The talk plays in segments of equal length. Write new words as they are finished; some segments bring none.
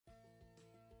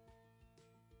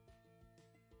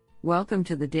Welcome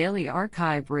to the Daily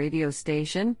Archive radio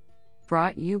station,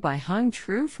 brought you by Hung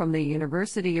Tru from the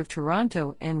University of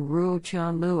Toronto and Ruo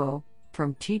Chan Luo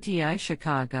from TTI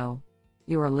Chicago.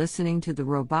 You are listening to the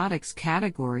robotics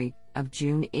category of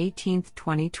June 18,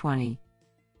 2020.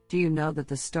 Do you know that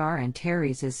the star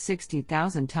Antares is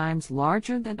 60,000 times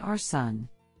larger than our Sun?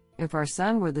 If our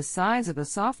Sun were the size of a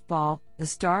softball, the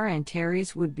star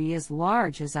Antares would be as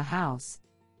large as a house.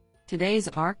 Today's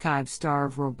archive star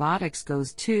of robotics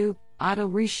goes to Adil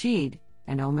Rashid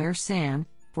and Omer San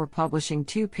for publishing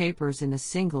 2 papers in a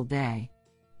single day.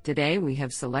 Today we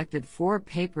have selected 4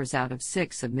 papers out of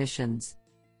 6 submissions.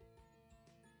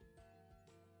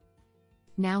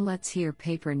 Now let's hear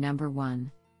paper number 1.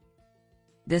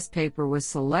 This paper was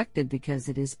selected because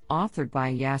it is authored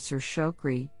by Yasser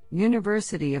Shokri,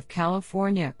 University of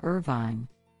California, Irvine.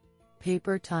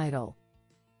 Paper title: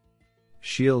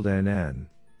 Shield NN,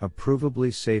 a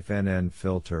provably safe NN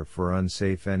filter for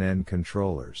unsafe NN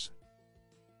controllers.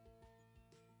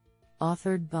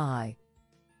 Authored by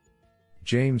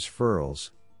James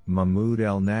Furls, Mahmoud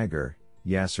El Nagar,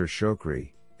 Yasser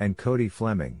Shokri, and Cody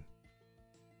Fleming.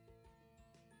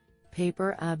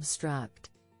 Paper abstract: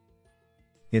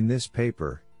 In this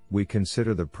paper, we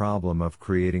consider the problem of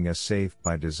creating a safe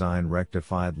by design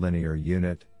rectified linear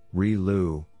unit,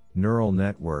 ReLU, neural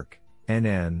network,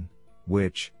 NN,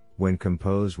 which, when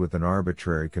composed with an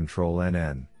arbitrary control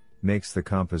NN, makes the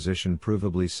composition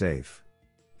provably safe.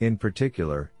 In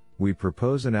particular, we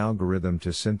propose an algorithm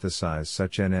to synthesize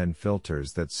such NN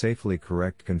filters that safely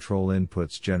correct control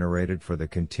inputs generated for the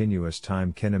continuous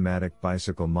time kinematic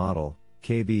bicycle model,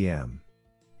 KBM.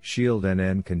 Shield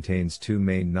NN contains 2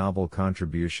 main novel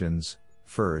contributions.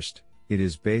 First, it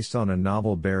is based on a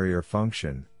novel barrier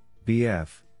function,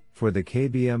 BF, for the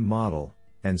KBM model,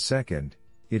 and second,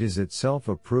 it is itself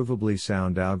a provably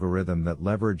sound algorithm that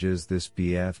leverages this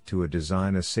BF to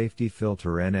design a safety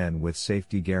filter NN with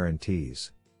safety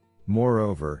guarantees.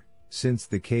 Moreover, since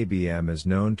the KBM is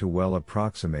known to well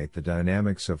approximate the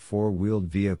dynamics of 4-wheeled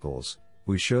vehicles,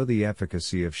 we show the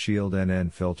efficacy of Shield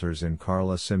NN filters in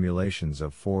Carla simulations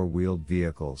of 4-wheeled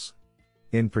vehicles.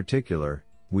 In particular,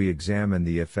 we examine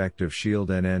the effect of Shield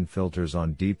NN filters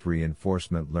on deep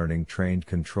reinforcement learning trained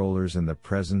controllers in the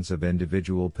presence of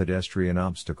individual pedestrian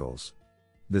obstacles.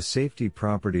 The safety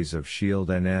properties of Shield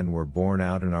NN were borne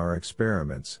out in our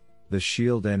experiments. The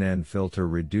Shield NN filter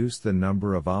reduced the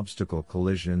number of obstacle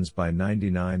collisions by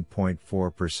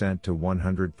 99.4% to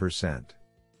 100%.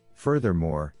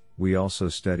 Furthermore, we also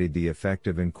studied the effect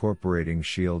of incorporating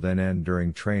Shield NN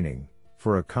during training.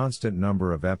 For a constant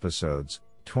number of episodes,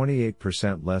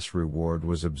 28% less reward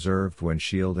was observed when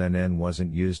Shield NN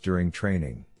wasn't used during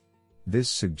training. This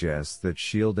suggests that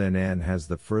Shield NN has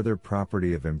the further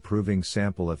property of improving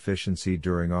sample efficiency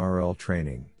during RL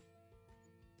training.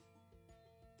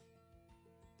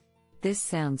 This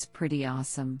sounds pretty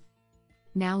awesome.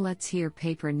 Now let's hear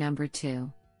paper number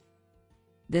 2.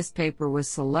 This paper was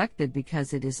selected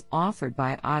because it is authored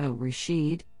by Adil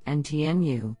Rashid and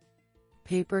TNU.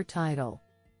 Paper title: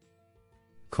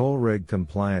 Colreg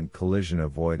compliant collision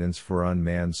avoidance for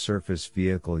unmanned surface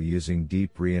vehicle using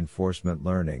deep reinforcement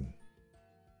learning.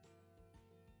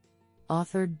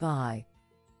 Authored by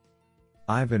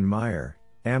Ivan Meyer,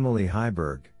 Amelie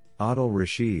Heiberg, Adil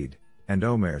Rashid, and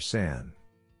Omer San.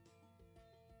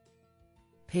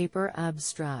 Paper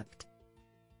abstract: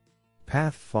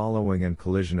 Path following and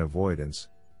collision avoidance,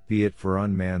 be it for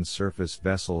unmanned surface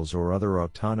vessels or other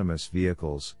autonomous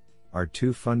vehicles, are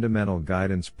 2 fundamental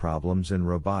guidance problems in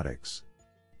robotics.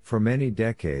 For many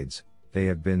decades, they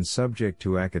have been subject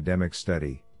to academic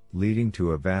study, leading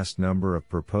to a vast number of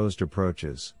proposed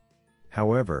approaches.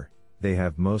 However, they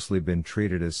have mostly been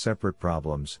treated as separate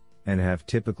problems, and have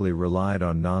typically relied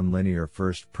on nonlinear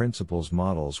first principles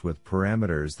models with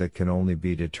parameters that can only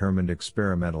be determined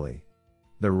experimentally.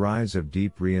 The rise of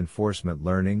deep reinforcement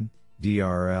learning,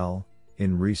 DRL,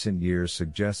 in recent years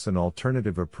suggests an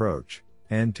alternative approach,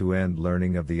 end-to-end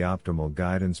learning of the optimal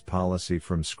guidance policy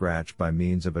from scratch by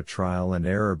means of a trial and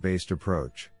error-based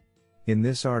approach. In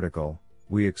this article,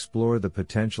 we explore the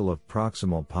potential of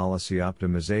proximal policy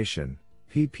optimization,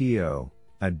 PPO,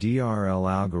 a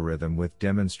DRL algorithm with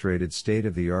demonstrated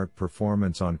state-of-the-art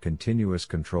performance on continuous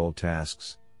control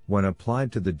tasks, when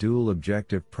applied to the dual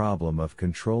objective problem of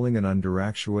controlling an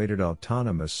underactuated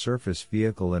autonomous surface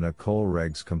vehicle in a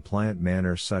Colregs compliant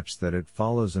manner such that it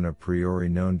follows an a priori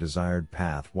known desired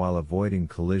path while avoiding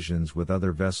collisions with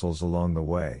other vessels along the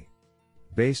way.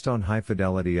 Based on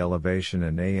high-fidelity elevation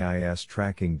and AIS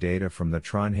tracking data from the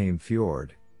Trondheim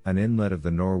Fjord, an inlet of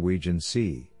the Norwegian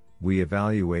Sea, we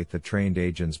evaluate the trained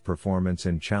agent's performance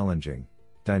in challenging,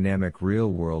 dynamic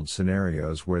real-world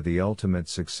scenarios where the ultimate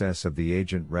success of the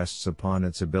agent rests upon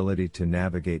its ability to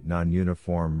navigate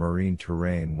non-uniform marine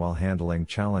terrain while handling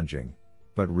challenging,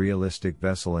 but realistic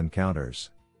vessel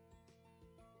encounters.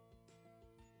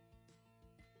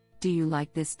 Do you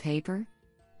like this paper?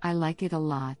 I like it a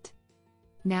lot.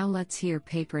 Now let's hear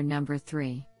paper number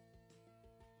 3.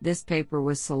 This paper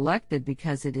was selected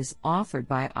because it is authored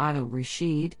by Otto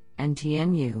Rashid and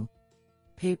TNU.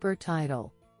 Paper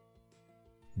title: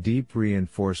 Deep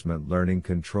Reinforcement Learning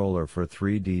Controller for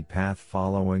 3D Path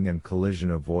Following and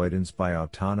Collision Avoidance by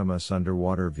Autonomous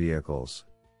Underwater Vehicles.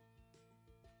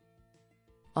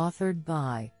 Authored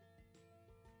by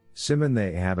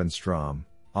Simonne Havenstrom,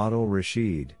 Otto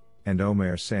Rashid, and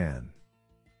Omer San.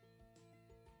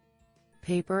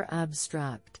 Paper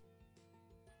abstract: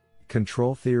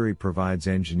 Control theory provides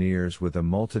engineers with a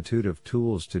multitude of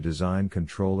tools to design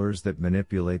controllers that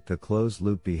manipulate the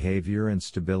closed-loop behavior and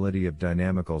stability of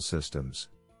dynamical systems.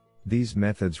 These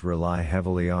methods rely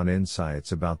heavily on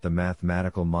insights about the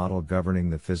mathematical model governing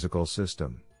the physical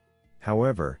system.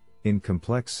 However, in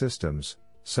complex systems,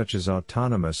 such as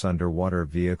autonomous underwater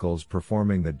vehicles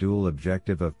performing the dual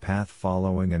objective of path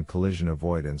following and collision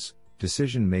avoidance,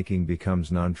 decision-making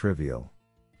becomes non-trivial.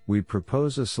 We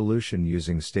propose a solution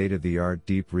using state-of-the-art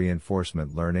deep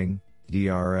reinforcement learning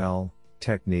 (DRL)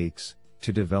 techniques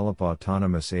to develop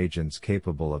autonomous agents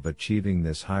capable of achieving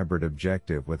this hybrid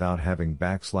objective without having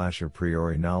a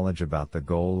priori knowledge about the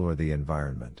goal or the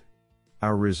environment.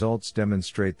 Our results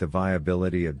demonstrate the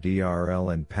viability of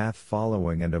DRL in path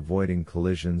following and avoiding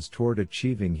collisions toward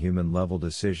achieving human-level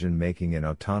decision-making in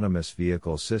autonomous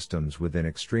vehicle systems within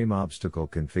extreme obstacle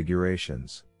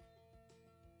configurations.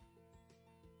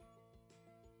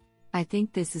 I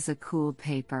think this is a cool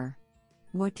paper.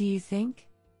 What do you think?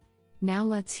 Now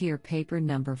let's hear paper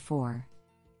number 4.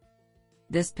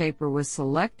 This paper was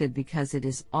selected because it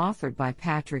is authored by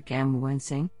Patrick M.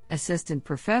 Wensing, Assistant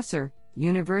Professor,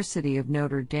 University of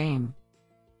Notre Dame.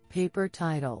 Paper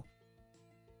title: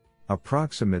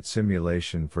 Approximate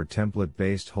Simulation for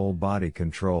Template-Based Whole Body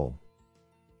Control.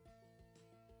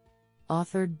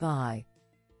 Authored by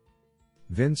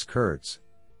Vince Kurtz,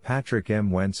 Patrick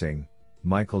M. Wensing,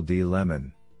 Michael D.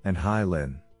 Lemon, and Hai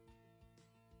Lin.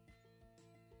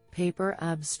 Paper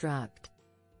abstract: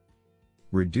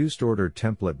 Reduced-order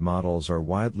template models are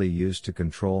widely used to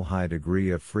control high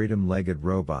degree of freedom-legged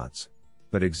robots,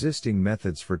 but existing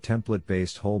methods for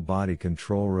template-based whole-body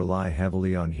control rely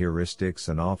heavily on heuristics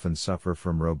and often suffer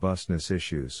from robustness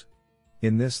issues.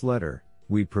 In this letter,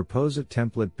 we propose a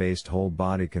template-based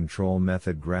whole-body control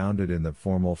method grounded in the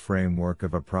formal framework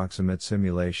of approximate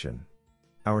simulation.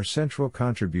 Our central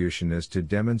contribution is to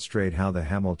demonstrate how the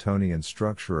Hamiltonian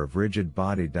structure of rigid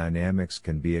body dynamics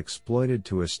can be exploited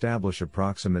to establish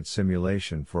approximate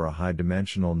simulation for a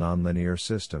high-dimensional nonlinear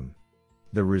system.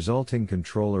 The resulting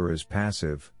controller is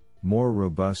passive, more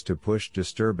robust to push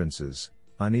disturbances,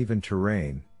 uneven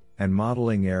terrain, and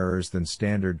modeling errors than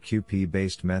standard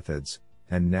QP-based methods,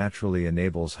 and naturally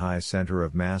enables high center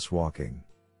of mass walking.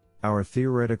 Our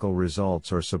theoretical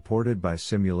results are supported by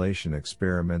simulation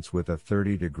experiments with a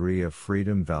 30 degree of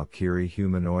freedom Valkyrie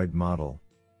humanoid model.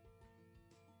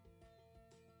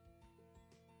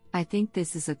 I think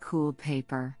this is a cool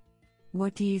paper.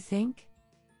 What do you think?